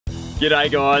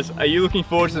G'day guys, are you looking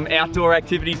forward to some outdoor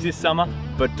activities this summer,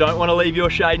 but don't want to leave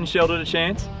your shade and shelter to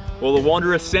chance? Well, the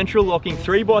Wanderer central locking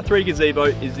 3x3 gazebo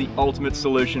is the ultimate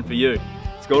solution for you.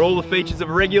 It's got all the features of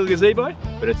a regular gazebo,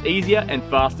 but it's easier and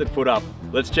faster to put up.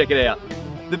 Let's check it out.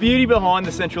 The beauty behind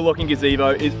the central locking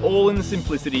gazebo is all in the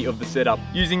simplicity of the setup,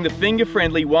 using the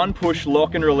finger-friendly one-push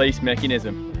lock and release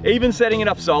mechanism. Even setting it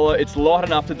up solo, it's light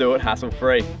enough to do it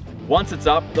hassle-free. Once it's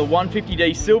up, the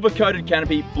 150D silver-coated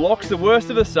canopy blocks the worst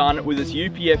of the sun with its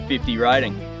UPF 50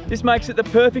 rating. This makes it the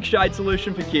perfect shade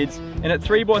solution for kids, and at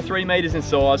 3x3 metres in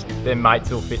size, their mates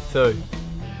will fit too.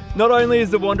 Not only is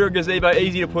the Wanderer gazebo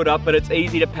easy to put up, but it's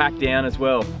easy to pack down as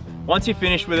well. Once you're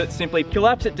finished with it, simply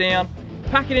collapse it down,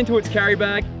 pack it into its carry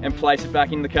bag, and place it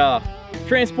back in the car.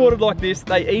 Transported like this,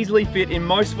 they easily fit in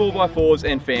most 4x4s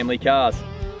and family cars.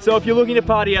 So if you're looking to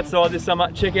party outside this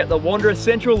summer, check out the Wanderer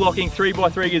central locking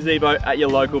 3x3 gazebo at your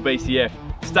local BCF.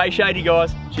 Stay shady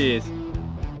guys, cheers.